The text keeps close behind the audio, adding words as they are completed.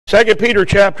2 Peter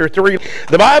chapter 3,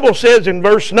 the Bible says in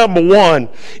verse number 1,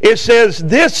 it says,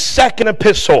 "This second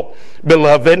epistle,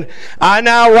 beloved, I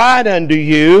now write unto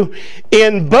you,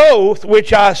 in both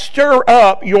which I stir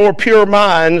up your pure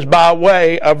minds by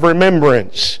way of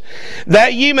remembrance,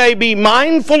 that ye may be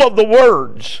mindful of the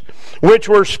words which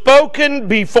were spoken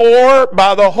before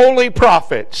by the holy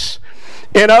prophets,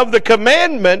 and of the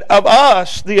commandment of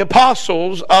us, the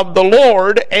apostles of the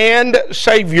Lord and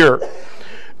Savior.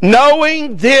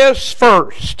 Knowing this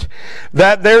first,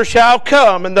 that there shall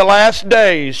come in the last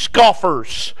days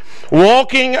scoffers,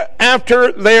 walking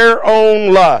after their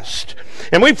own lust."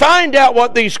 And we find out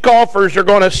what these scoffers are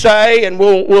going to say, and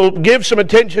we'll give some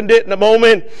attention to it in a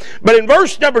moment. But in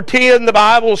verse number 10, the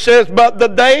Bible says, But the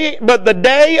day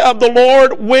of the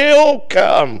Lord will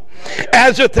come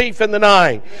as a thief in the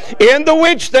night, in the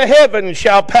which the heavens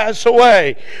shall pass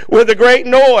away with a great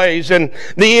noise, and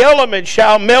the elements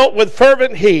shall melt with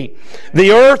fervent heat.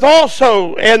 The earth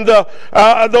also and the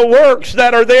works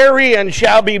that are therein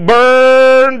shall be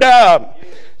burned up.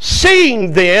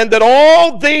 Seeing then that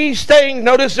all these things,"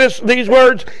 notice these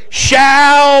words,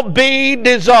 "shall be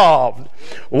dissolved,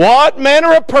 what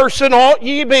manner of person ought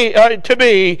ye to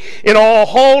be in all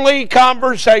holy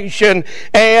conversation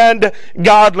and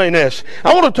godliness?"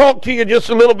 I want to talk to you just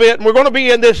a little bit, and we're going to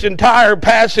be in this entire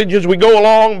passage as we go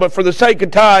along, but for the sake of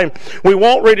time, we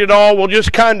won't read it all. We'll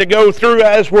just kind of go through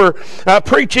as we're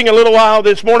preaching a little while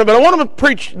this morning. But I want to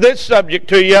preach this subject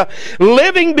to you: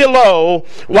 living below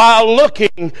while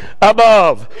looking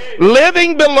above.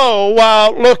 Living below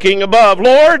while looking above.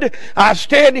 Lord, I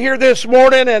stand here this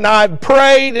morning and I've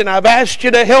prayed and I've asked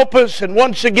you to help us, and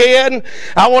once again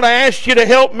I want to ask you to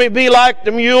help me be like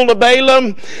the mule of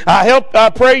Balaam. I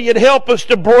pray you'd help us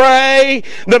to bray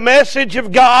the message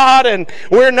of God, and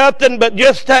we're nothing but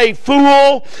just a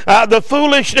fool, the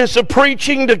foolishness of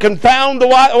preaching to confound the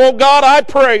wise. Oh God, I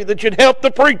pray that you'd help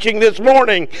the preaching this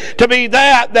morning to be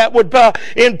that would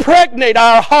impregnate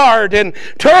our heart and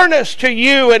turn us to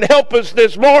you and help us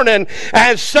this morning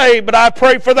as saved. But I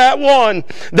pray for that one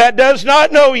that does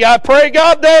not know you. I pray,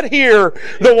 God, that hear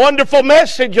the wonderful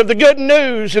message of the good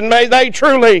news, and may they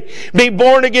truly be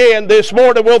born again this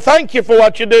morning. Well, thank you for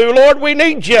what you do. Lord, we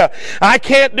need you. I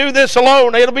can't do this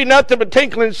alone. It'll be nothing but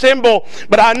tinkling cymbal.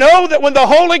 But I know that when the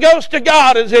Holy Ghost of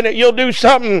God is in it, you'll do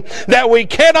something that we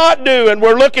cannot do, and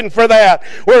we're looking for that.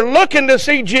 We're looking to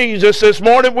see Jesus this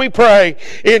morning, we pray.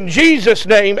 In Jesus'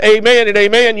 name, amen and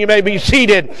amen. You may be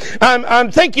seated.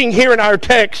 I'm thinking here in our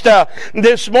text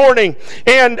this morning,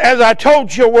 and as I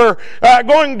told you, we're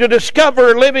going to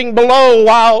discover living below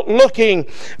while looking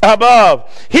above.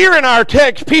 Here in our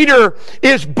text, Peter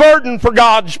is burdened for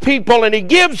God's people, and he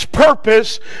gives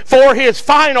purpose for his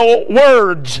final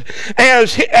words,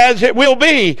 as it will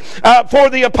be for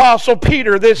the Apostle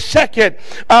Peter, this second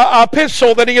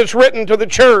epistle that he has written to the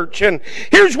church. And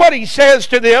here's what he says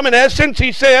to them. In essence,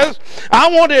 he says, I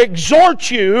want to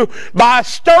exhort you by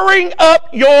stirring up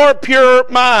your pure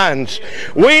minds.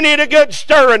 We need a good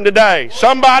stirring today.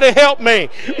 Somebody help me.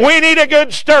 We need a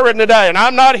good stirring today. And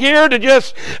I'm not here to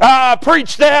just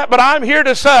preach that, but I'm here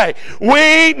to say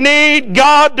we need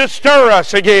God to stir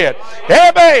us again.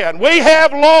 Amen. We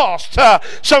have lost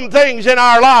some things in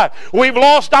our life. We've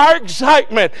lost our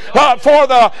excitement for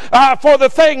the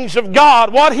things of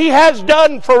God, what He has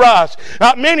done for us.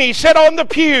 Many sit on the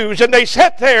pews and they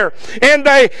sit there and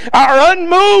they are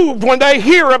unmoved when they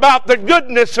hear about the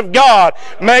goodness of God.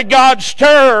 May God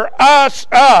stir us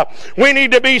up. We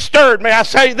need to be stirred. May I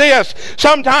say this?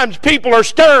 Sometimes people are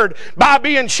stirred by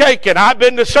being shaken. I've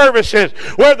been to services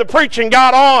where the preaching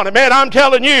got on, and man, I'm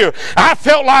telling you, I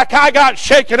felt like I got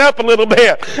shaken up a little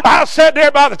bit. I sat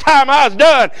there by the time I was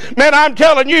done. Man, I'm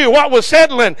telling you, what was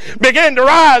settling began to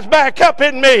rise back up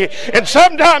in me. And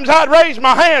sometimes I'd raise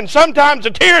my hand. Sometimes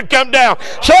a tear would come down.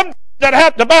 Sometimes I'd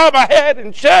have to bow my head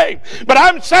in shame. But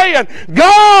I'm saying,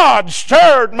 God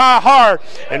stirred my heart.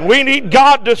 And we need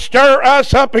God to stir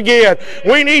us up again.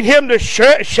 We need Him to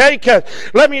shake us.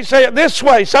 Let me say it this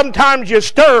way. Sometimes you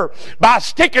stir by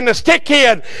sticking the stick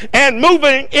in and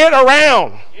moving it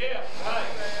around. Yeah.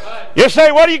 You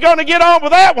say, what are you going to get on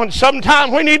with that one?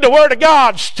 Sometimes we need the Word of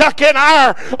God stuck in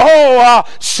our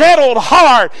settled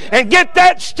heart, and get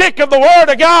that stick of the Word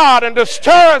of God and to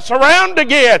stir us around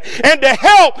again and to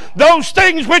help those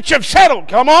things which have settled.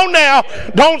 Come on now.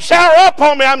 Don't sour up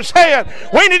on me. I'm saying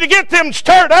we need to get them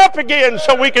stirred up again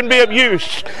so we can be of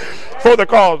use for the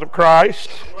cause of Christ.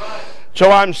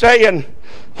 So I'm saying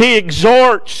he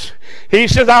exhorts. He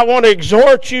says, I want to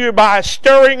exhort you by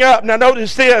stirring up. Now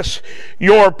notice this,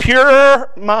 your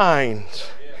pure minds.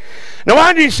 Now,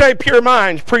 why did he say pure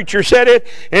minds? Preacher said it.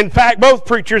 In fact, both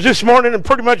preachers this morning and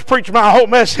pretty much preached my whole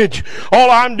message.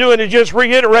 All I'm doing is just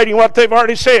reiterating what they've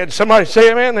already said. Somebody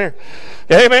say amen there.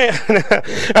 Amen.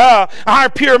 Our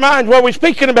pure minds, what are we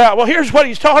speaking about? Well, here's what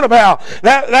he's talking about.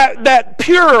 That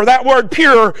pure, that word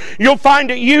pure, you'll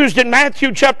find it used in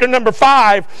Matthew chapter number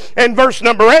 5 and verse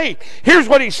number 8. Here's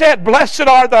what he said. Blessed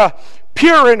are the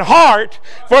pure in heart,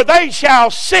 for they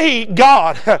shall see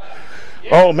God.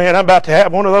 Oh man, I'm about to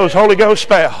have one of those Holy Ghost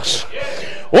spells.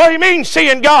 What do you mean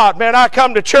seeing God? Man, I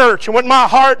come to church and when my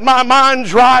heart and my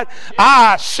mind's right,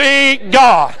 I see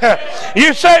God.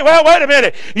 You say, well, wait a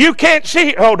minute. You can't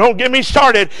see. Oh, don't get me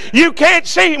started. You can't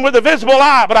see Him with a visible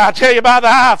eye, but I tell you by the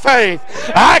eye of faith,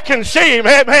 I can see Him.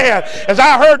 Amen. As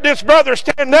I heard this brother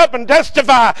stand up and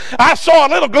testify, I saw a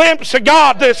little glimpse of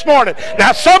God this morning.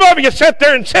 Now, some of you sat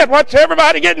there and said, what's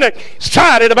everybody getting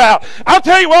excited about? I'll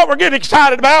tell you what we're getting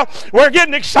excited about. We're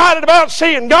getting excited about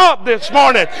seeing God this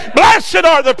morning. Blessed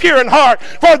are the pure in heart,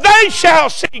 for they shall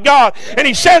see God. And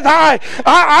he says,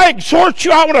 I exhort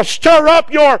you, I want to stir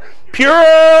up your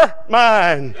pure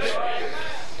minds.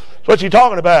 So what's he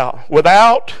talking about?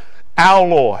 Without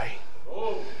alloy.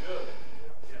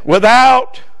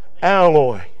 Without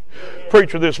alloy.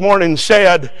 Preacher this morning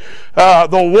said,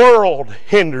 the world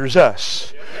hinders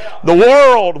us. The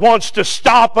world wants to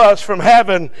stop us from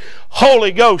having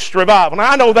Holy Ghost revival.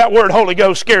 Now, I know that word Holy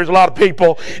Ghost scares a lot of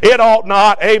people. It ought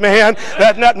not. Amen.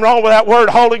 There's nothing wrong with that word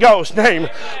Holy Ghost. Name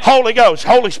Holy Ghost.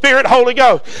 Holy Spirit, Holy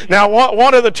Ghost. Now,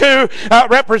 one of the two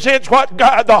represents what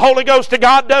God, the Holy Ghost of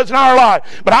God does in our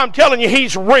life. But I'm telling you,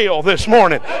 He's real this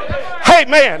morning.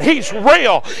 Amen. He's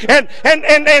real.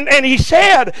 And he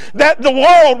said that the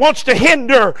world wants to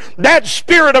hinder that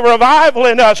spirit of revival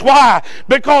in us. Why?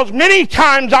 Because many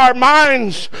times our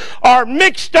minds are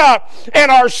mixed up and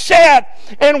are set,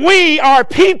 and we are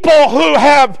people who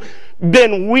have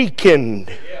been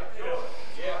weakened.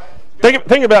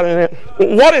 Think about it.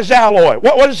 What is alloy?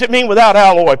 What does it mean without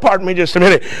alloy? Pardon me just a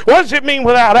minute. What does it mean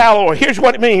without alloy? Here's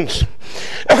what it means.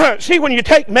 See, when you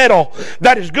take metal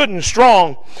that is good and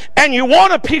strong, and you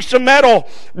want a piece of metal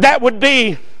that would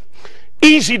be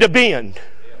easy to bend,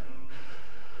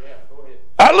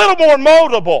 a little more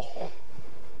moldable,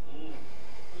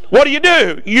 what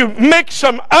do? You mix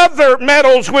some other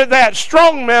metals with that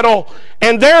strong metal,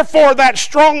 and therefore that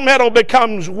strong metal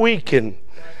becomes weakened.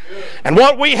 And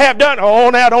what we have done, oh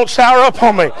now don't sour up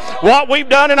on me. What we've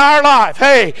done in our life,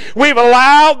 hey, we've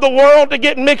allowed the world to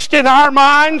get mixed in our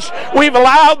minds. We've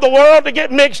allowed the world to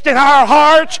get mixed in our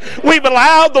hearts. We've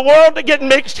allowed the world to get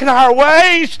mixed in our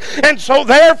ways. And so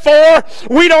therefore,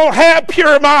 we don't have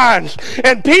pure minds.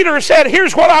 And Peter said,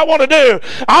 here's what I want to do.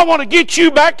 I want to get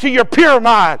you back to your pure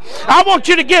mind. I want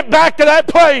you to get back to that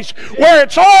place where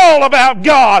it's all about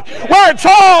God, where it's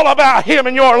all about Him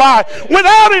in your life,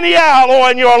 without any alloy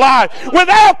in your life,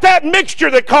 without that mixture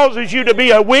that causes you to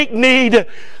be a weak-kneed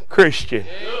Christian.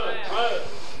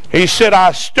 He said,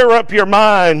 I stir up your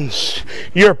minds,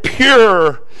 your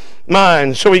pure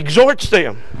minds. So he exhorts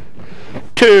them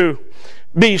to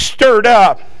be stirred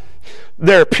up,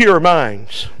 their pure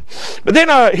minds. But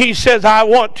then he says, I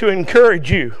want to encourage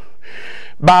you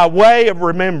by way of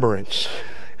remembrance.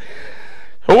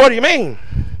 Well, what do you mean?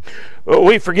 Well,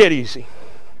 we forget easy.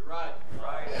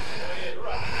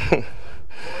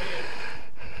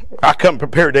 I come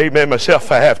prepared to amen myself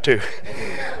if I have to.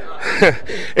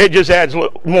 It just adds a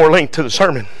little more length to the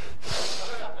sermon.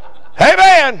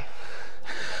 Amen.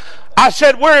 I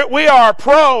said we are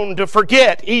prone to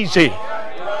forget easy.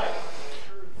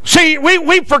 See,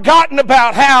 we've forgotten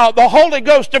about how the Holy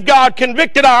Ghost of God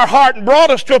convicted our heart and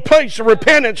brought us to a place of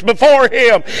repentance before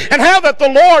Him. And how that the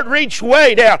Lord reached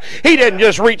way down. He didn't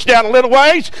just reach down a little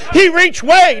ways. He reached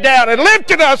way down and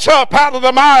lifted us up out of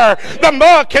the mire, the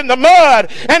muck, and the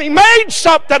mud. And He made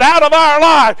something out of our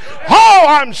life. Oh,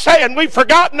 I'm saying we've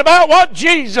forgotten about what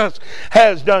Jesus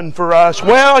has done for us.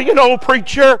 Well, you know,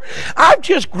 preacher, I've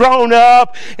just grown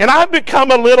up and I've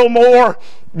become a little more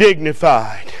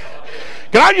dignified.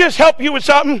 Can I just help you with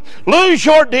something? Lose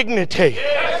your dignity.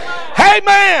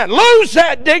 Amen. Lose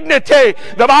that dignity.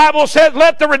 The Bible says,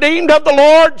 let the redeemed of the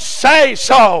Lord say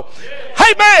so.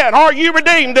 Amen. Are you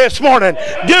redeemed this morning?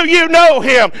 Do you know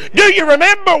Him? Do you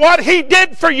remember what He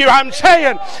did for you? I'm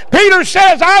saying, Peter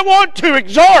says, I want to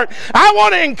exhort. I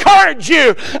want to encourage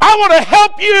you. I want to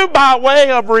help you by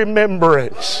way of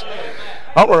remembrance.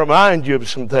 I want to remind you of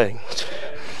some things.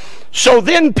 So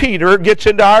then Peter gets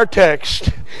into our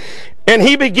text, and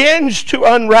he begins to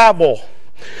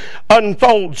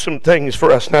unfold some things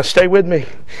for us. Now stay with me.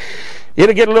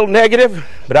 It'll get a little negative,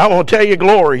 but I want to tell you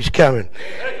glory's coming.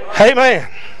 Amen.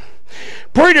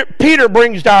 Peter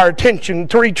brings to our attention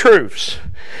three truths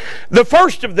The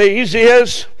first of these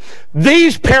is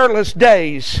these perilous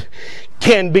days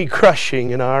can be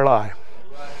crushing in our life.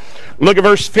 Look at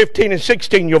verse 15 and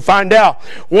 16. You'll find out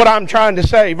what I'm trying to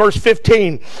say. Verse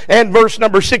 15 and verse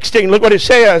number 16. Look what it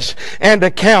says. And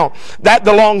account that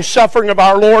the long suffering of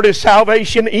our Lord is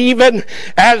salvation, even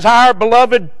as our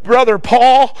beloved brother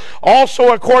Paul,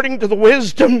 also according to the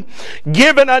wisdom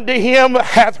given unto him,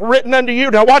 hath written unto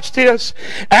you. Now watch this.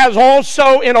 As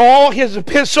also in all his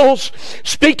epistles,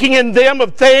 speaking in them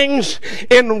of things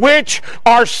in which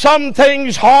are some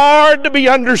things hard to be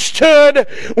understood,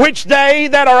 which they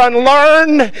that are unlearned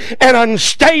and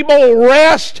unstable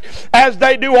rest, as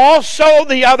they do also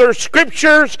the other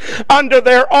scriptures unto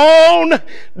their own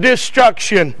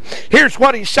destruction. Here's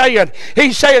what he's saying.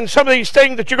 He's saying some of these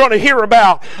things that you're going to hear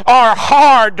about are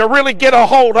hard to really get a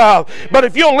hold of. But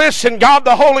if you'll listen, God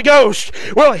the Holy Ghost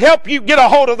will help you get a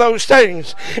hold of those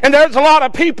things. And there's a lot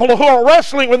of people who are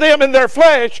wrestling with them in their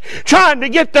flesh, trying to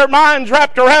get their minds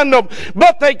wrapped around them,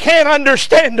 but they can't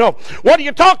understand them. What are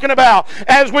you talking about?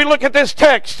 As we look at this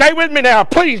text, stay with me now.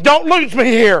 Please don't lose me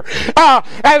here.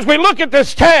 As we look at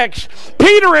this text,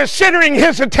 Peter is centering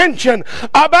his attention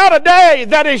about a day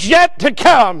that is yet to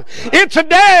come. It's a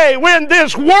day when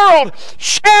this world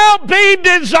shall be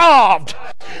dissolved.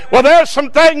 Well, there's some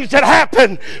things that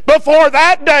happen before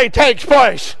that day takes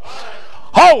place.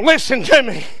 Oh, listen to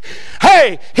me.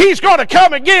 Hey, he's going to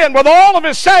come again with all of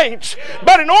his saints.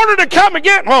 But in order to come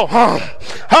again,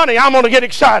 honey, I'm going to get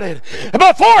excited.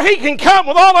 Before he can come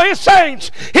with all of his saints,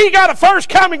 he got to first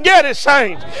come and get his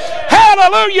saints.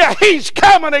 Hallelujah, he's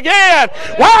coming again.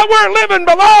 While we're living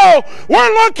below,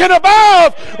 we're looking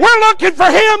above. We're looking for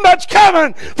him that's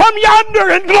coming from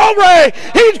yonder in glory.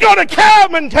 He's going to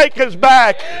come and take us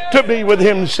back to be with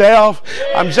himself.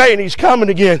 I'm saying he's coming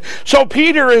again. So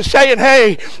Peter is saying,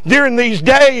 hey, during these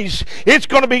days, it's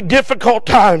going to be difficult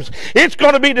times. It's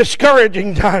going to be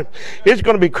discouraging times. It's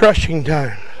going to be crushing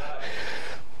time.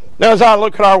 Now, as I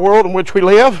look at our world in which we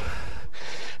live,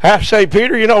 I have to say,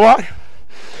 Peter, you know what?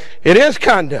 It is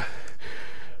kind of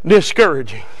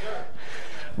discouraging.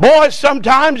 Boys,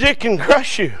 sometimes it can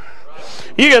crush you.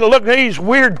 You got to look at these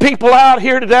weird people out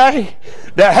here today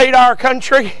that hate our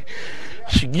country.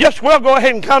 Just well go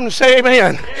ahead and come and say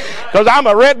amen, because I'm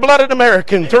a red-blooded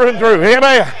American through and through.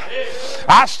 Amen.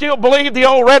 I still believe the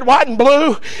old red, white, and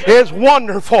blue is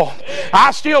wonderful.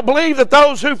 I still believe that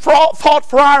those who fought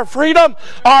for our freedom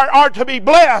are to be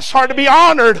blessed, are to be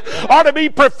honored, are to be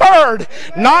preferred.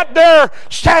 Not their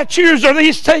statues or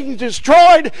these things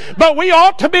destroyed, but we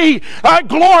ought to be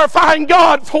glorifying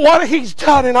God for what He's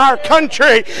done in our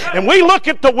country. And we look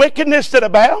at the wickedness that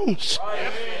abounds.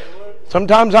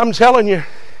 Sometimes I'm telling you,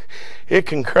 it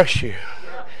can crush you.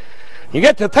 You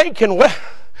get to thinking,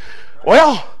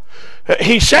 well,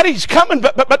 he said he's coming,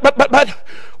 but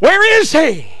where is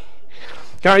he?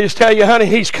 Can I just tell you, honey,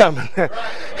 he's coming.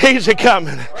 He's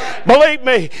a-coming. Believe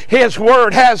me, his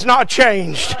word has not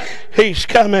changed. He's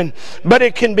coming. But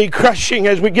it can be crushing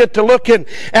as we get to looking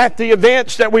at the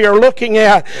events that we are looking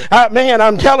at. Man,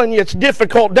 I'm telling you, it's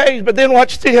difficult days. But then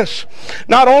watch this.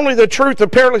 Not only the truth of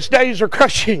perilous days are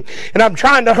crushing, and I'm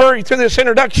trying to hurry through this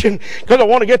introduction because I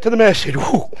want to get to the message.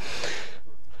 Whew.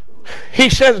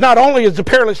 He says not only is the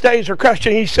perilous days are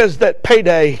crushing, he says that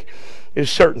payday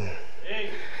is certain.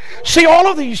 See, all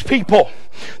of these people,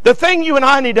 the thing you and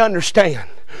I need to understand,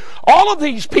 all of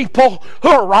these people who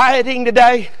are rioting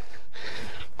today,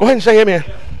 go ahead and say amen.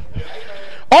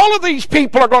 All of these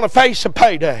people are going to face a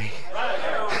payday.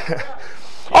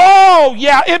 Oh,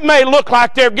 yeah, it may look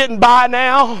like they're getting by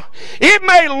now. It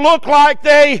may look like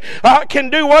they can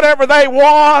do whatever they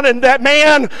want and that,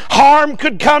 man, harm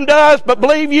could come to us. But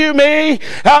believe you me,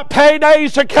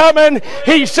 paydays are coming.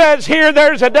 He says here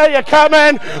there's a day a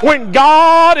coming when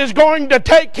God is going to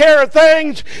take care of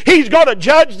things. He's going to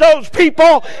judge those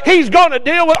people. He's going to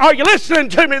deal with... Are you listening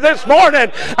to me this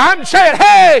morning? I'm saying,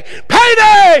 hey,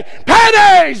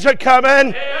 paydays are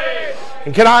coming.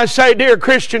 And can I say, dear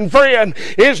Christian friend,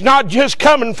 it's not just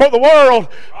coming for the world.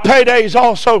 Payday's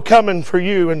also coming for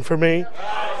you and for me.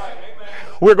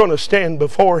 We're going to stand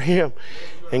before Him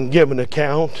and give an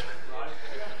account.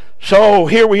 So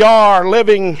here we are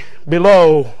living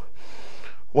below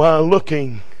while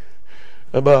looking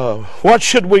above. What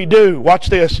should we do? Watch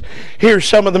this. Here's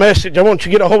some of the message. I want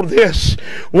you to get a hold of this.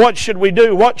 What should we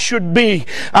do? What should be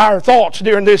our thoughts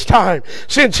during this time?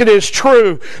 Since it is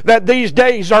true that these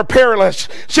days are perilous,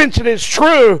 since it is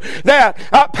true that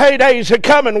paydays are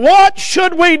coming, what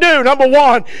should we do? Number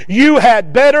one, you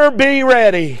had better be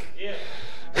ready.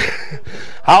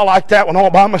 I like that one all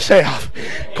by myself.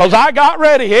 Because I got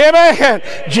ready. Amen.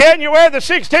 January the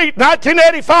 16th,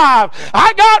 1985.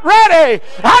 I got ready.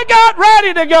 I got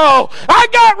ready to go. I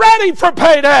got ready for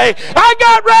payday. I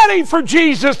got ready for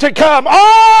Jesus to come.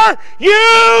 Are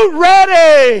you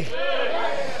ready?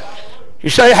 You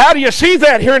say, how do you see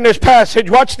that here in this passage?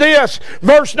 Watch this.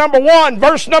 Verse number 1,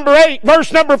 verse number 8,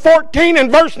 verse number 14,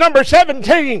 and verse number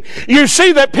 17. You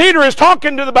see that Peter is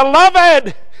talking to the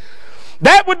beloved.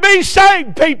 That would be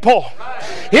saved people.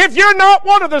 If you're not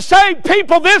one of the saved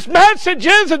people, this message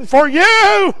isn't for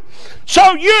you.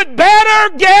 So you'd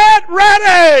better get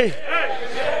ready.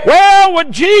 Well,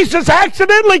 when Jesus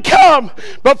accidentally come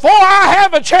before I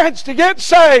have a chance to get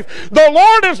saved, the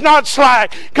Lord is not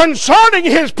slack concerning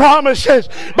His promises,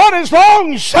 but is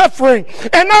long-suffering,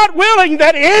 and not willing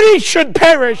that any should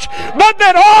perish, but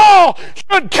that all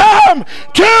should come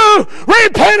to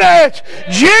repentance.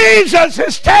 Jesus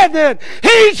is standing.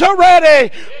 He's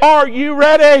ready. Are you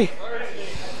ready?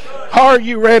 Are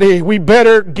you ready? We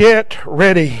better get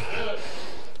ready.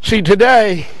 See,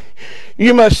 today,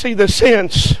 you must see the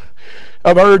sense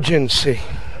of urgency.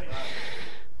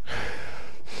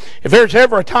 If there's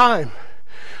ever a time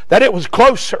that it was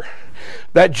closer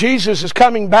that Jesus is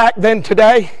coming back than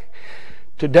today,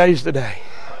 today's the day.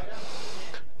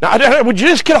 Now, would you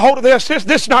just get a hold of this? This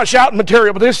is not shouting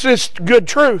material, but this is good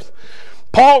truth.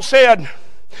 Paul said,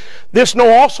 "This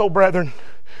know also, brethren,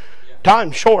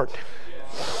 time's short."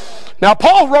 Now,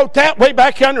 Paul wrote that way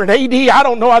back under in AD. I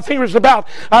don't know. I think it was about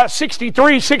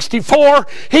 63, 64.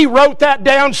 He wrote that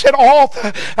down, said,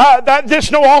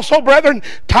 "This know also, brethren,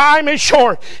 time is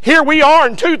short." Here we are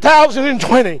in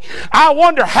 2020. I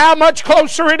wonder how much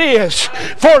closer it is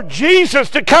for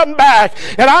Jesus to come back.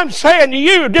 And I'm saying to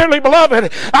you, dearly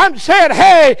beloved, I'm saying,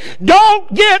 hey,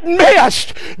 don't get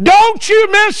missed. Don't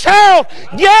you miss out.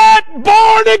 Get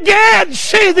born again.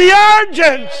 See the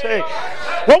urgency.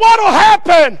 Well, what will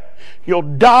happen? You'll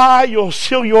die, you'll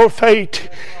seal your fate,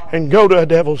 and go to a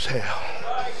devil's hell.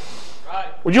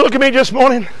 Would you look at me this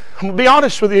morning? I'm going to be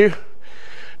honest with you.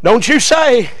 Don't you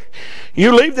say,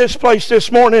 you leave this place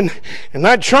this morning, and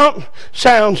that trump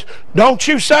sounds, don't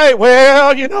you say,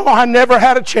 well, you know, I never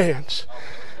had a chance.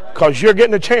 Because you're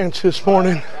getting a chance this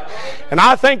morning. And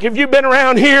I think if you've been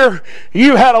around here,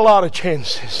 you had a lot of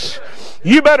chances.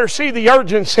 You better see the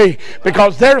urgency,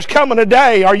 because there's coming a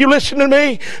day. Are you listening to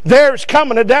me? There's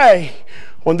coming a day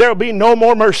when there'll be no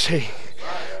more mercy.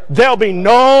 There'll be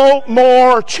no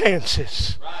more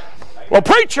chances. Well,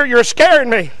 preacher, you're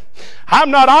scaring me. I'm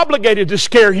not obligated to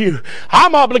scare you.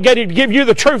 I'm obligated to give you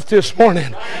the truth this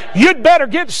morning. You'd better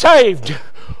get saved,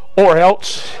 or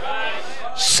else.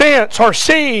 Sense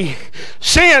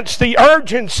the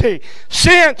urgency.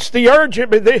 Sense the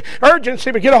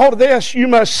urgency, but get a hold of this. You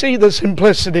must see the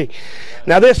simplicity.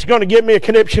 Now this is going to give me a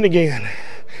conniption again.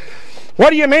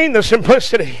 What do you mean, the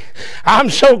simplicity? I'm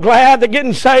so glad that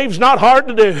getting saved is not hard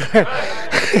to do.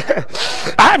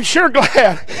 I'm sure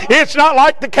glad it's not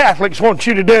like the Catholics want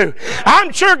you to do.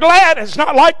 I'm sure glad it's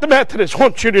not like the Methodists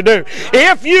want you to do.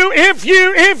 If you,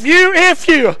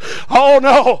 oh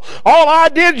no, all I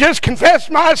did just confess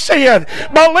my sin,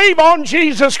 believe on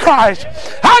Jesus Christ.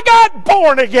 I got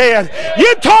born again.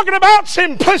 You're talking about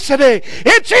simplicity.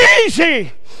 It's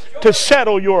easy to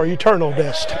settle your eternal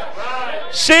destiny.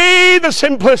 See the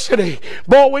simplicity.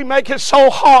 Boy, we make it so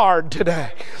hard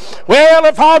today. Well,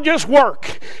 if I'll just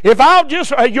work.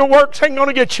 Your works ain't going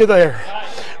to get you there.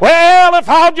 Well, if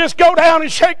I'll just go down and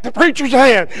shake the preacher's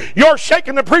hand. You're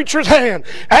shaking the preacher's hand.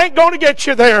 Ain't going to get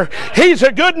you there. He's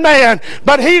a good man,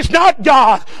 but he's not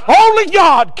God. Only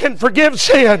God can forgive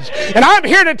sins. And I'm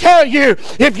here to tell you,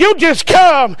 if you just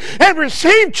come and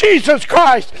receive Jesus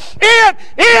Christ, it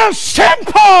is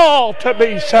simple to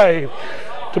be saved,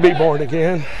 to be born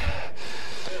again.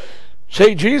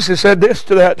 See, Jesus said this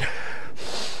to that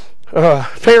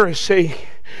Pharisee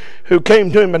who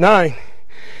came to him at night.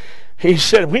 He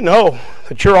said, we know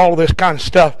that you're all this kind of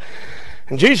stuff.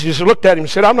 And Jesus looked at him and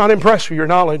said, I'm not impressed with your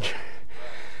knowledge.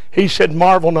 He said,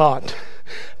 marvel not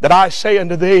that I say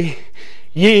unto thee,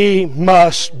 ye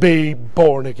must be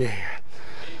born again.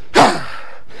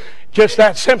 Just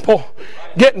that simple.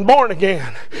 Getting born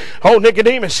again. Oh,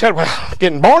 Nicodemus said, well,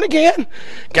 getting born again?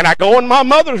 Can I go in my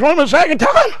mother's womb a second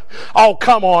time? Oh,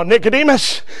 come on,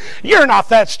 Nicodemus. You're not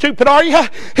that stupid, are you?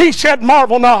 He said,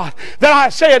 marvel not that I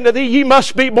say unto thee, ye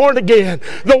must be born again.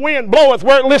 The wind bloweth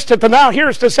where it listeth, and thou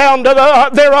hearest the sound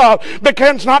thereof, but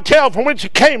canst not tell from whence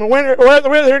it came and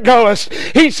whither it goeth.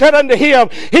 He said unto him,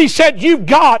 he said, you've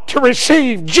got to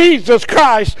receive Jesus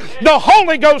Christ. The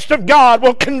Holy Ghost of God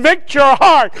will convict your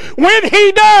heart. When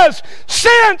He does,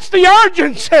 sense the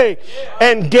urgency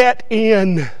and get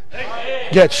in.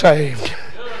 Get saved.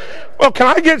 Well,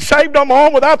 can I get saved on my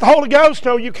own without the Holy Ghost?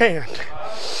 No, you can't.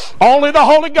 Only the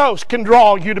Holy Ghost can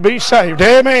draw you to be saved.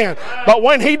 Amen. But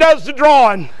when He does the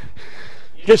drawing,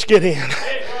 just get in.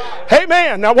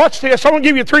 Amen. Now watch this. I'm going to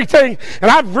give you 3 things, and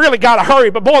I've really got to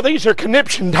hurry, but boy, these are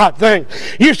conniption type things.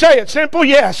 You say it's simple?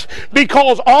 Yes.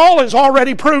 Because all is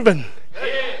already proven.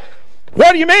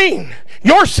 What do you mean?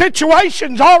 Your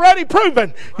situation's already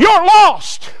proven. You're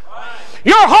lost.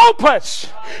 You're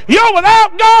hopeless. You're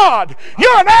without God.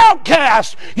 You're an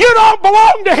outcast. You don't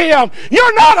belong to Him.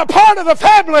 You're not a part of the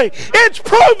family. It's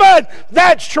proven.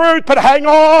 That's truth. But hang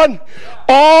on.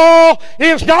 All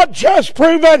is not just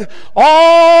proven.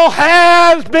 All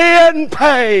has been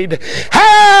paid.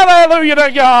 Hallelujah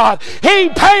to God. He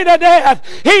paid a debt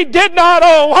He did not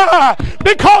owe. Why?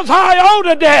 Because I owed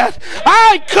a debt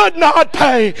I could not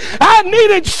pay. I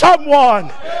needed someone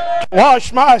to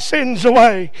wash my sins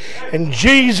away. And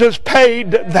Jesus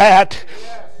paid that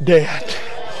debt.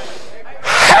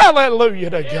 Hallelujah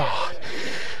to God.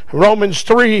 Romans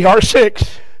 3 or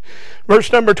 6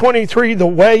 verse number 23, the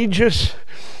wages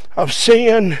of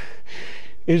sin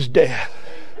is death.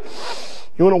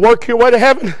 You want to work your way to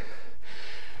heaven?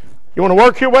 You want to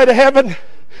work your way to heaven?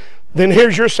 Then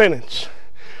here's your sentence.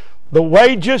 The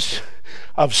wages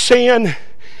of sin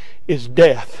is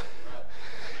death.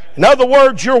 In other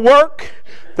words, your work,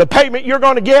 the payment you're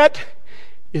going to get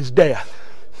is death.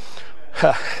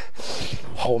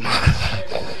 Oh my.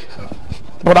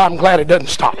 But I'm glad it doesn't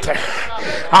stop there.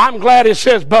 I'm glad it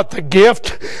says, but the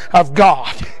gift of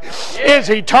God is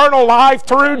eternal life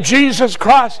through Jesus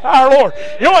Christ our Lord.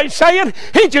 You know what He's saying?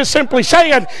 He's just simply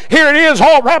saying, here it is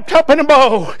all wrapped up in a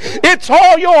bow. It's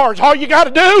all yours. All you got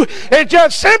to do is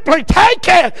just simply take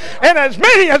it. And as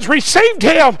many as received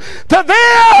Him, to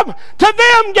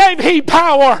them gave He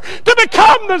power to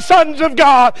become the sons of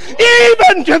God,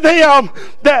 even to them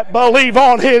that believe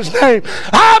on His name.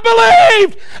 I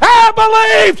believed,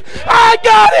 I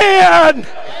got in.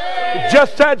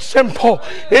 Just that simple.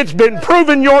 It's been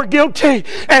proven you're guilty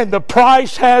and the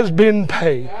price has been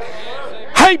paid.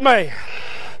 Amen.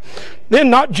 Then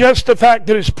not just the fact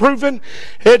that it's proven,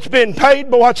 it's been paid,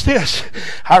 but watch this.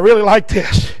 I really like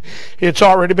this. It's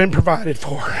already been provided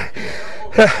for.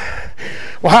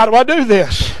 Well, how do I do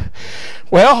this?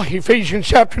 Well, Ephesians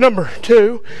chapter number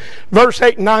 2, verse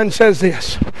 8 and 9 says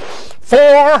this.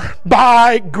 For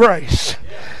by grace.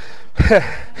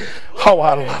 Oh,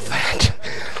 I love that.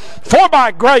 For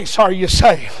by grace are you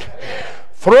saved.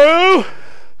 Through,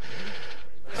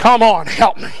 come on,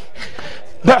 help me.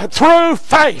 Through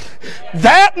faith.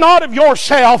 That not of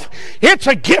yourself, it's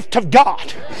a gift of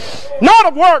God. Not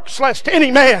of works, lest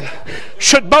any man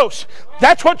should boast.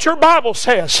 That's what your Bible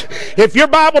says. If your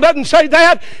Bible doesn't say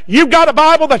that, you've got a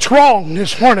Bible that's wrong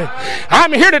this morning.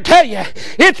 I'm here to tell you,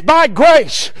 it's by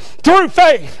grace, through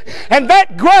faith. And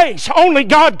that grace only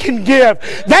God can give.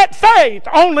 That faith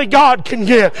only God can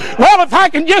give. Well, if I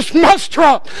can just muster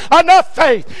up enough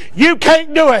faith, you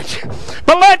can't do it.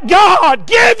 But let God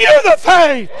give you the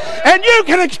faith, and you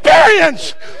can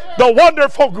experience the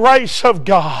wonderful grace of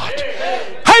God.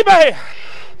 Amen.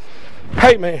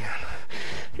 Amen.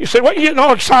 You say, what are you getting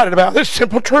all excited about? This is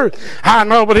simple truth. I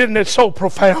know, but isn't it so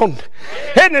profound?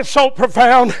 Isn't it so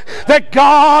profound that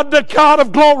God, the God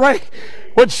of glory,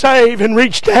 would save and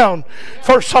reach down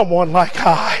for someone like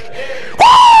I?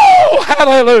 Woo!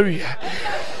 Hallelujah.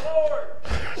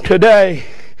 Today,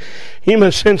 you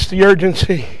must sense the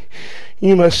urgency.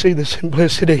 You must see the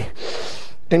simplicity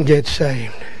and get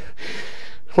saved.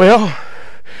 Well,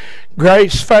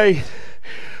 grace, faith,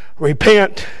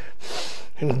 repent,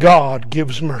 and God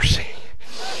gives mercy.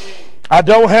 I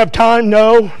don't have time.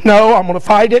 No, I'm going to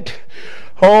fight it.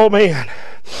 Oh, man.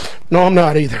 No, I'm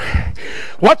not either.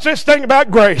 What's this thing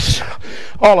about grace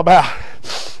all about?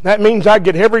 That means I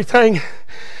get everything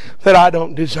that I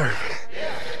don't deserve.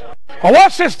 Well,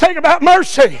 what's this thing about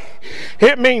mercy?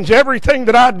 It means everything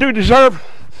that I do deserve,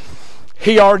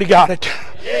 He already got it.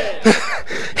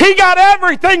 He got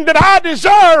everything that I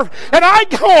deserve, and I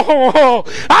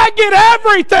get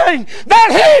everything that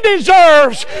He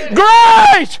deserves.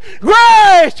 Grace,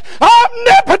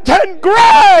 omnipotent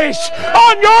grace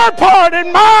on your part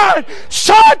and mine.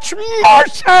 Such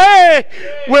mercy,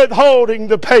 withholding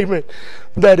the payment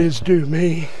that is due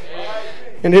me,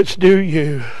 and it's due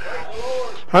you.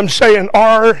 I'm saying,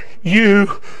 are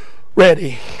you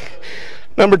ready?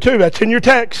 Number 2, that's in your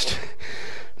text.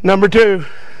 Number 2,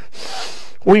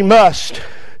 we must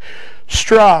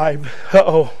strive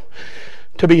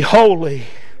to be holy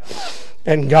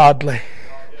and godly.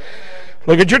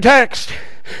 Look at your text.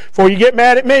 Before you get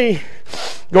mad at me,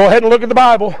 go ahead and look at the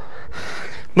Bible.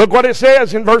 Look what it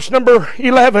says in verse number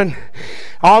 11.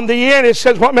 On the end it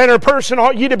says, what manner of person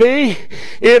ought ye to be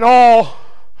in all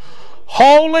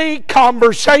holy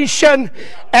conversation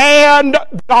and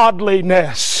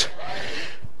godliness.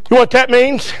 You know what that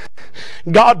means?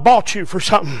 God bought you for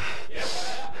something.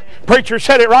 Preacher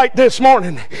said it right this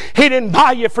morning. He didn't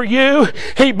buy you for you.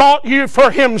 He bought you for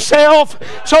Himself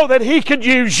so that He could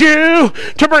use you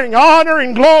to bring honor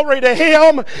and glory to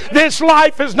Him. This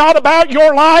life is not about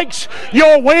your likes,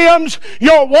 your whims,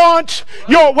 your wants,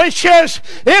 your wishes.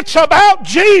 It's about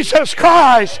Jesus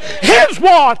Christ. His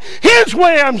want, His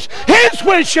whims, His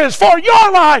wishes for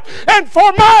your life and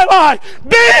for my life.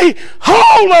 Be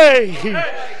holy.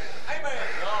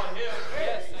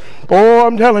 Boy,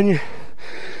 I'm telling you.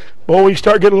 Boy, we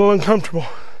start getting a little uncomfortable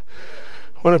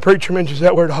when a preacher mentions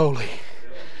that word holy.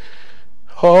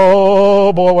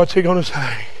 Oh boy, what's he going to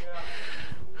say?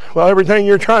 Well, everything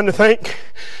you're trying to think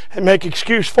and make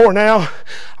excuse for now,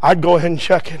 I'd go ahead and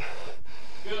chuck it.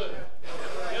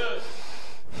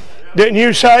 Didn't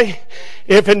you say,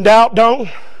 if in doubt, don't?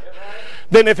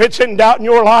 Then if it's in doubt in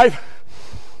your life,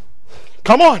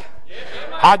 come on.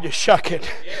 I'd just shuck it.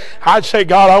 I'd say,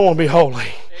 God, I want to be holy.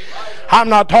 I'm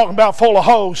not talking about full of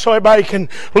hoes so everybody can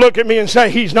look at me and say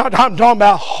he's not. I'm talking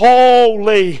about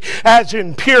holy, as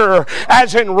in pure,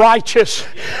 as in righteous.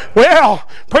 Well,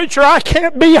 preacher, I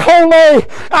can't be holy.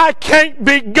 I can't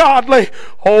be godly.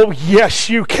 Oh, yes,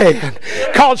 you can.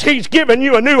 Because He's given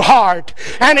you a new heart.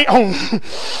 And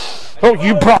Oh,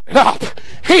 you brought it up.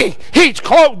 He's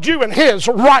clothed you in His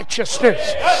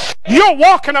righteousness. You're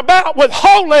walking about with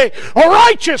holy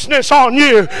righteousness on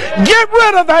you. Get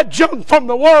rid of that junk from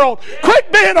the world.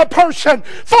 Quit being a person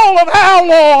full of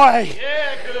alloy.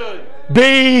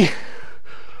 Be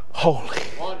holy.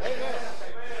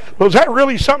 Well, is that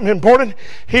really something important?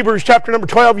 Hebrews chapter number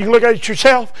 12, you can look at it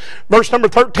yourself. Verse number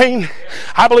 13,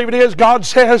 I believe it is, God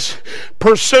says,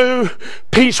 pursue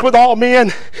peace with all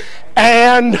men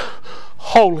and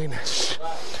holiness.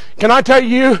 Can I tell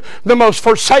you, the most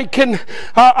forsaken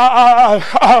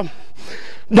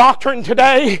doctrine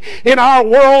today in our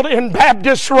world, in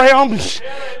Baptist realms,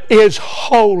 is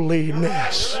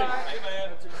holiness.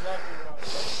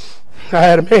 I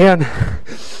had a man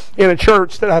in a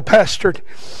church that I pastored.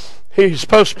 He was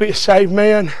supposed to be a saved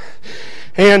man.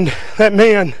 And that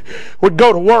man would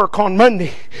go to work on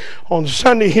Monday. On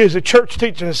Sunday, he was a church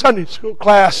teacher in a Sunday school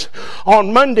class.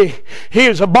 On Monday, he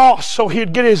was a boss, so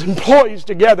he'd get his employees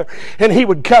together and he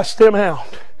would cuss them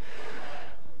out.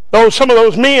 Some of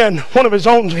those men, one of his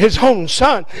own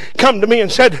son, come to me and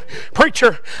said,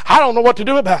 "Preacher, I don't know what to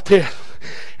do about this."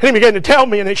 And he began to tell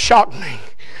me, and it shocked me.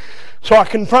 So I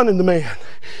confronted the man.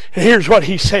 And here's what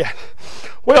he said.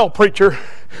 "Well, preacher,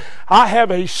 I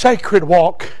have a sacred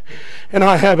walk and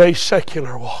I have a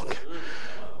secular walk."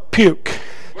 Puke.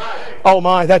 Oh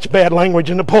my, that's bad language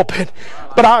in the pulpit.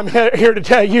 But I'm here to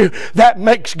tell you that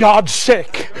makes God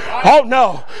sick. Oh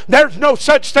no, there's no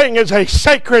such thing as a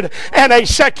sacred and a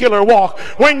secular walk.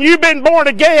 When you've been born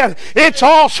again, it's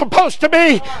all supposed to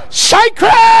be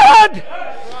sacred,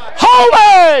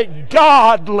 holy,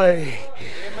 godly.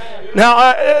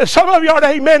 Now, some of you are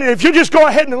amen, and if you just go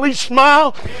ahead and at least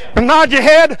smile and nod your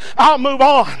head, I'll move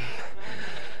on.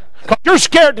 Because you're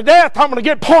scared to death, I'm going to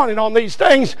get pointed on these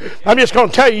things. I'm just going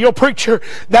to tell you, your preacher,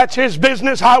 that's his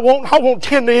business. I won't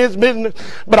tend to his business.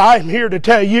 But I'm here to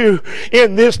tell you,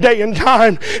 in this day and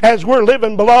time, as we're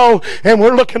living below and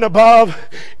we're looking above,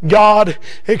 God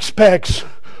expects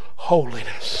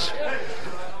holiness.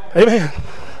 Amen.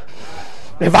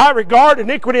 If I regard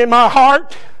iniquity in my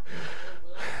heart,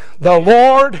 the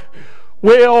Lord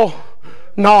will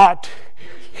not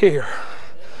hear.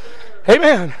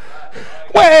 Amen.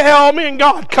 Well, me and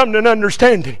God come to an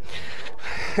understanding.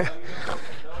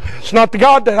 It's not the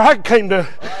God that I came to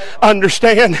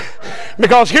understand.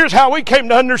 Because here's how we came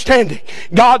to understanding.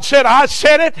 God said, I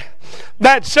said it.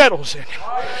 That settles it.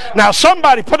 Now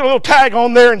somebody put a little tag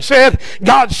on there and said,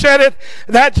 God said it.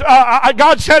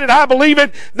 God said it. I believe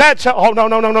it. Oh,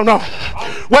 no.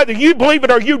 Whether you believe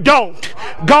it or you don't,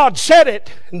 God said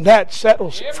it, and that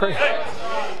settles it for you.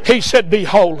 He said, be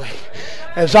holy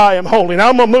as I am holy. Now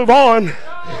I'm going to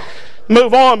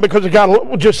move on because I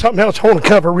got just something else I want to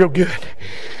cover real good.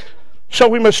 So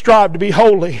we must strive to be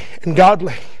holy and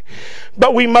godly,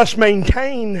 but we must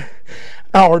maintain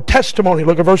our testimony.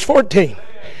 Look at verse 14.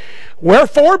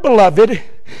 Wherefore, beloved,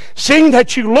 seeing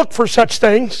that you look for such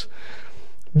things,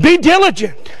 be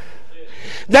diligent,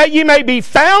 that ye may be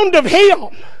found of Him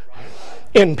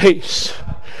in peace,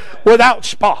 without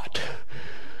spot,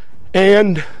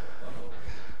 and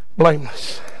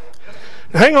blameless.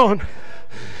 Now, hang on.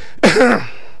 I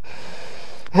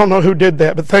don't know who did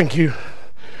that, but thank you.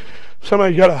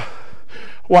 Somebody got a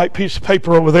white piece of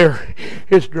paper over there.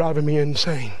 It's driving me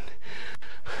insane.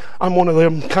 I'm one of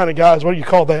them kind of guys. What do you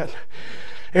call that?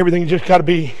 Everything's just got to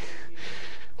be,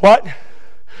 what?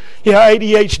 Yeah,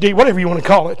 ADHD, whatever you want to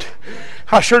call it.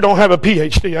 I sure don't have a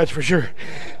PhD, that's for sure.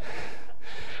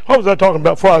 What was I talking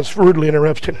about before I was rudely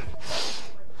interrupted?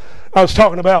 I was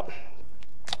talking about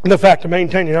the fact of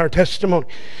maintaining our testimony.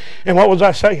 And what was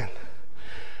I saying?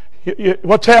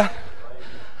 What's that?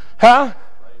 Huh?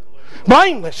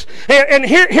 Blameless. And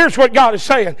here's what God is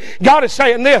saying. God is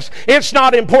saying this. It's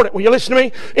not important. Will you listen to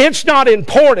me? It's not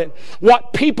important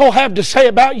what people have to say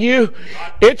about you.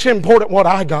 It's important what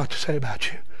I got to say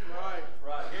about you.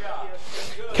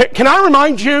 Can I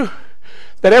remind you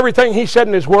that everything He said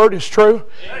in His Word is true?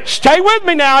 Stay with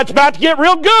me now. It's about to get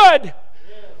real good.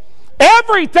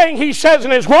 Everything He says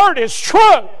in His Word is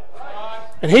true.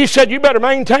 And He said you better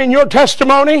maintain your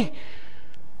testimony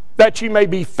that you may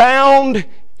be found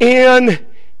in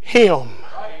Him.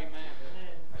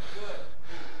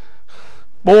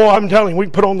 Boy, I'm telling you, we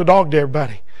can put on the dog to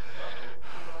everybody.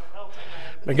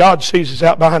 But God sees us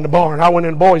out behind the barn. I went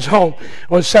in a boys' home.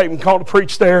 Was Satan called to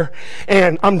preach there.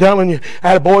 And I'm telling you,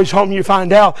 at a boys' home, you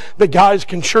find out that guys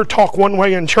can sure talk one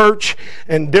way in church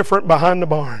and different behind the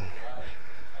barn.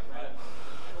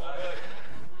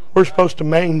 We're supposed to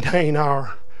maintain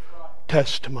our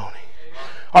testimony.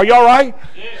 Are you all right?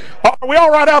 Are we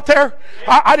all right out there?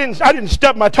 I didn't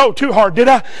stub my toe too hard, did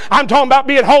I? I'm talking about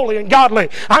being holy and godly.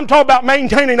 I'm talking about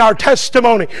maintaining our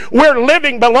testimony. We're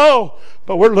living below,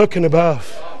 but we're looking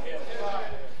above.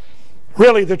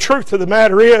 Really, the truth of the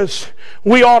matter is,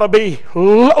 we ought to be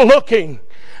looking,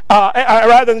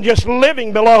 rather than just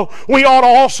living below, we ought to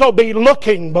also be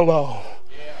looking below.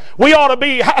 We ought to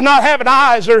be not having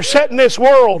eyes that are set in this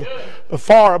world, but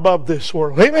far above this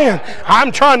world. Amen.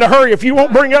 I'm trying to hurry. If you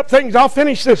won't bring up things, I'll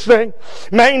finish this thing.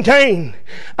 Maintain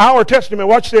our testimony.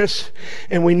 Watch this.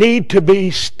 And we need to be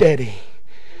steady.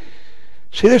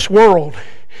 See, this world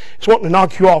is wanting to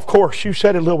knock you off course. You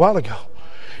said it a little while ago.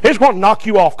 It's wanting to knock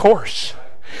you off course.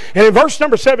 And in verse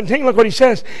number 17, look what he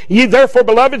says. Ye therefore,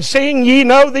 beloved, seeing ye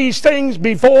know these things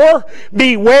before,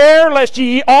 beware lest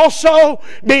ye also,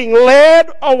 being led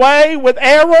away with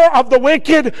error of the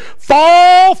wicked,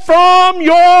 fall from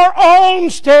your own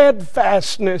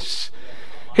steadfastness.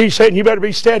 He's saying, you better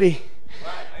be steady.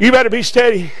 You better be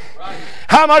steady.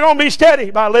 How am I going to be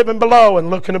steady? By living below and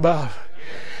looking above.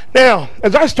 Now,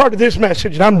 as I started this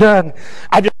message, and I'm done,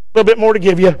 I just a little bit more to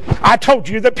give you. I told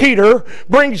you that Peter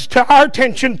brings to our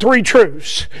attention three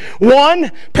truths.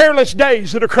 One, perilous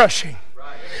days that are crushing.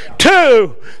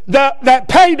 Two, that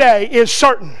payday is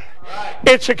certain.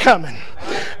 It's a coming.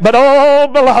 But oh,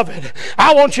 beloved,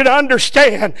 I want you to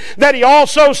understand that He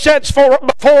also sets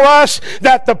before us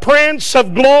that the Prince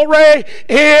of Glory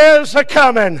is a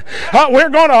coming. We're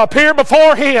going to appear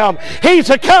before Him. He's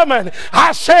a coming.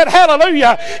 I said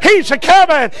hallelujah. He's a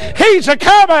coming. He's a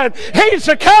coming. He's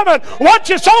a coming. What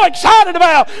you so excited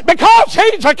about? Because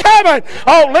He's a coming.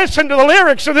 Oh, listen to the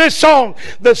lyrics of this song.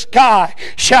 The sky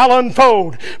shall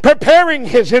unfold, preparing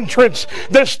His entrance.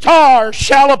 The stars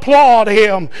shall applaud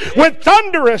Him with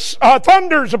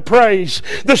thunders of praise.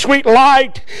 The sweet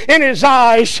light in His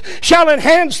eyes shall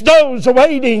enhance those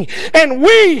awaiting, and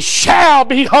we shall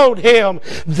behold Him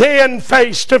then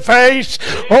face to face.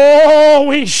 Oh,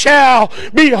 we shall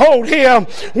behold Him.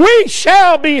 We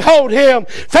shall behold Him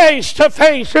face to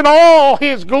face in all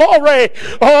His glory.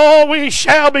 Oh, we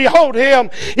shall behold Him.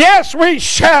 Yes, we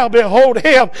shall behold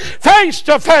Him face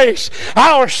to face,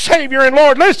 our Savior and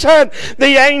Lord. Listen,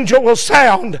 the angel will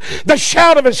sound the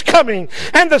shout of His coming,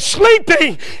 and the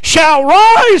sleeping shall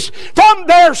rise from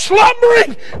their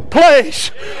slumbering place.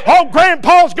 Oh,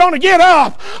 Grandpa's going to get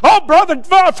up. Oh, Brother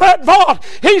Fred Vaught,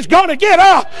 he's going to get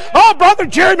up. Oh, Brother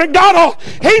Jerry McDonald,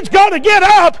 he's going to get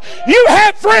up. You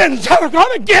have friends that are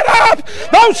going to get up.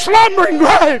 Those slumbering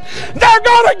graves, they're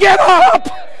going to get up.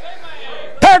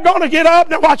 They're going to get up.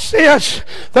 Now watch this.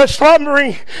 The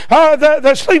sleeping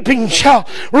shall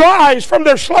rise from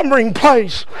their slumbering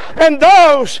place, and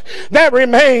those that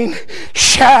remain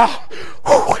shall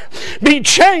be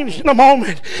changed in a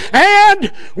moment,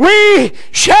 and we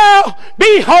shall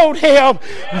behold Him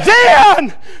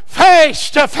then face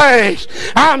to face.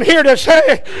 I'm here to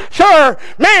say, sir,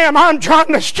 ma'am, I'm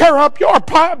trying to stir up your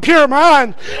pure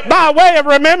mind by way of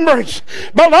remembrance.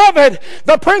 Beloved,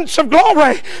 the Prince of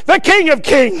Glory, the King of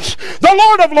Kings, the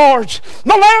Lord of Lords,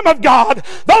 the Lamb of God,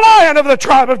 the Lion of the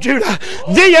tribe of Judah,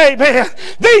 the Amen,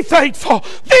 the faithful,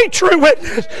 the true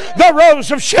witness, the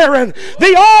Rose of Sharon,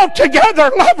 the altogether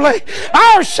lovely,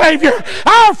 our Savior,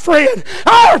 our friend,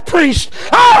 our priest,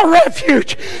 our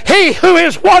refuge, He who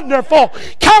is wonderful,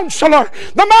 Counselor, Counselor,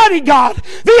 the mighty God,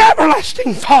 the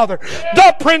everlasting Father,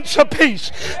 the Prince of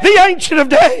Peace, the Ancient of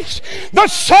Days, the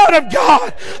Son of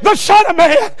God, the Son of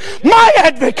Man, my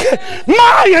advocate,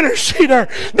 my interceder,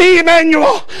 the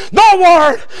Immanuel, the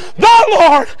Word, the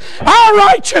Lord, our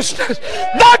righteousness,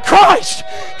 the Christ.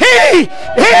 He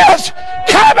is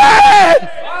coming.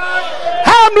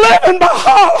 I'm living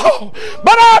below,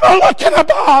 but I'm looking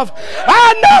above.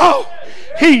 I know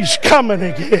He's coming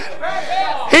again.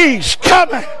 He's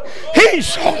coming.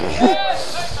 He's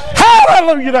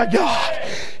hallelujah to God.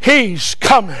 He's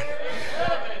coming.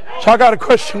 So I got a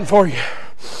question for you.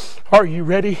 Are you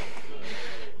ready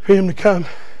for Him to come?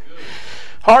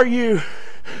 Are you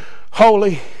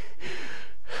holy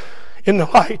in the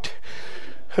light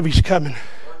of His coming?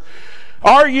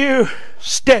 Are you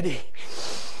steady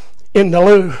in the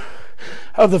lieu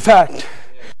of the fact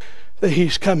that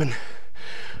He's coming?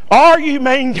 Are you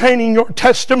maintaining your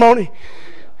testimony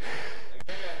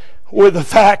with the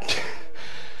fact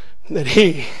that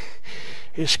He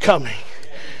is coming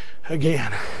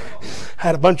again? I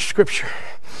had a bunch of scripture.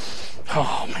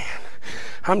 Oh man,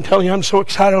 I'm telling you, I'm so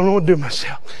excited I don't know what to do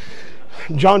myself.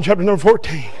 John chapter number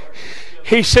 14.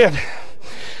 He said,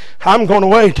 I'm going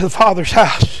away to the Father's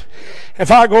house. If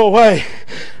I go away,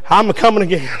 I'm coming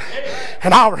again.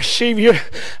 And I'll receive you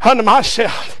unto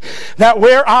myself, that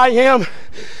where I am,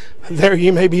 there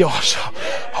ye may be also.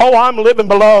 Oh, I'm living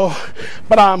below,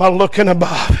 but I'm looking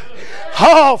above.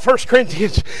 Oh, 1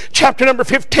 Corinthians chapter number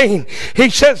 15. He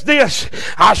says this,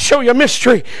 I'll show you a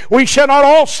mystery. We shall not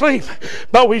all sleep,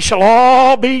 but we shall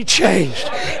all be changed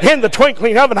in the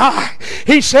twinkling of an eye.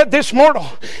 He said this mortal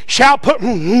shall put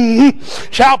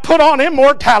on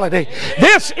immortality.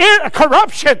 This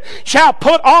corruption shall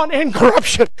put on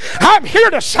incorruption. I'm here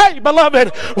to say,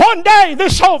 beloved, one day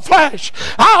this old flesh,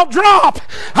 I'll drop.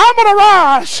 I'm going to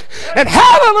rise. And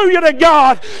hallelujah to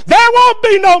God, there won't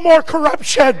be no more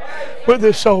corruption with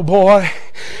this old boy.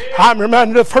 I'm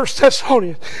reminded of 1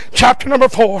 Thessalonians chapter number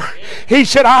 4. He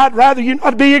said, I'd rather you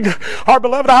not be ignorant, or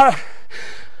beloved, I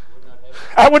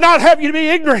would not have you to be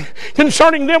ignorant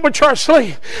concerning them which are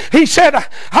asleep. He said,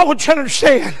 I want you to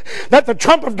understand that the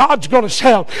trump of God's going to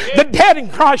sound. The dead in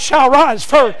Christ shall rise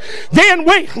first. Then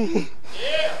we...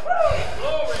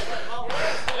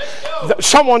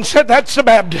 Someone said that's the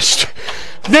Baptist.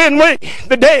 Then we,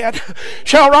 the dead,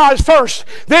 shall rise first.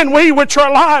 Then we which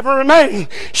are alive and remain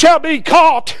shall be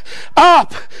caught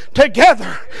up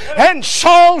together. And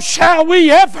so shall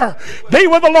we ever be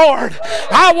with the Lord.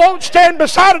 I won't stand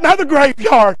beside another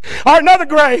graveyard or another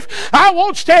grave. I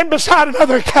won't stand beside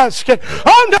another casket.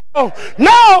 Oh no,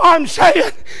 no, I'm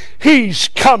saying He's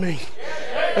coming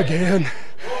again.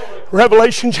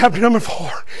 Revelation chapter number 4.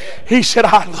 He said,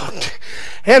 I looked,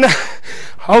 and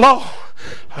lo,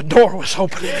 a door was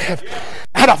opened in heaven,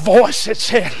 and a voice that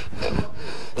said,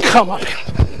 come up here.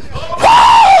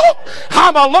 Whoa!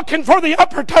 I'm looking for the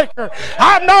uppertaker.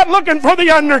 I'm not looking for the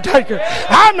undertaker.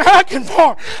 I'm looking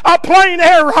for a plain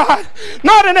air ride,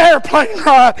 not an airplane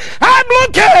ride. I'm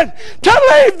looking to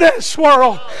leave this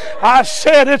world. I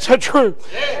said it's a truth,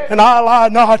 and I lie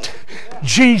not.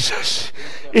 Jesus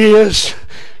is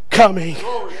coming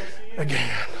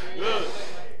again.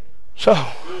 So,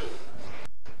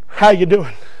 how you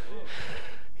doing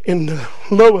in the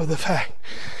low of the fact?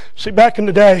 See, back in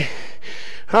the day,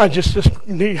 I just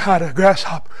knee-high a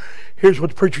grasshopper. Here's what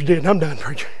the preacher did. I'm done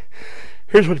preaching.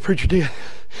 Here's what the preacher did.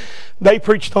 They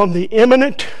preached on the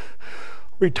imminent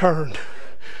return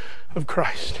of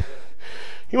Christ.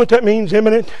 You know what that means,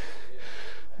 imminent?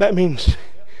 That means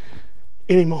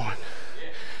any moment.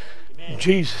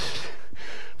 Jesus.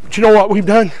 But you know what we've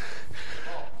done?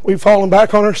 We've fallen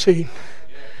back on our seat.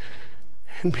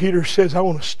 And Peter says, I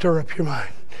want to stir up your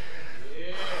mind.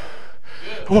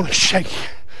 I want to shake you.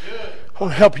 I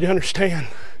want to help you to understand.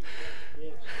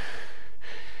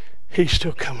 He's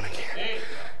still coming again.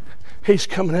 He's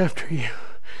coming after you.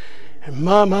 And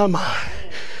my,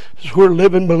 as we're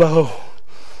living below,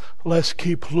 let's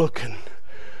keep looking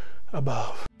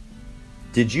above.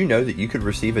 Did you know that you could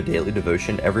receive a daily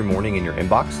devotion every morning in your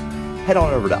inbox? Head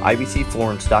on over to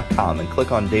ibcflorence.com and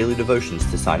click on Daily Devotions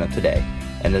to sign up today.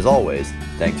 And as always,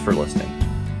 thanks for listening.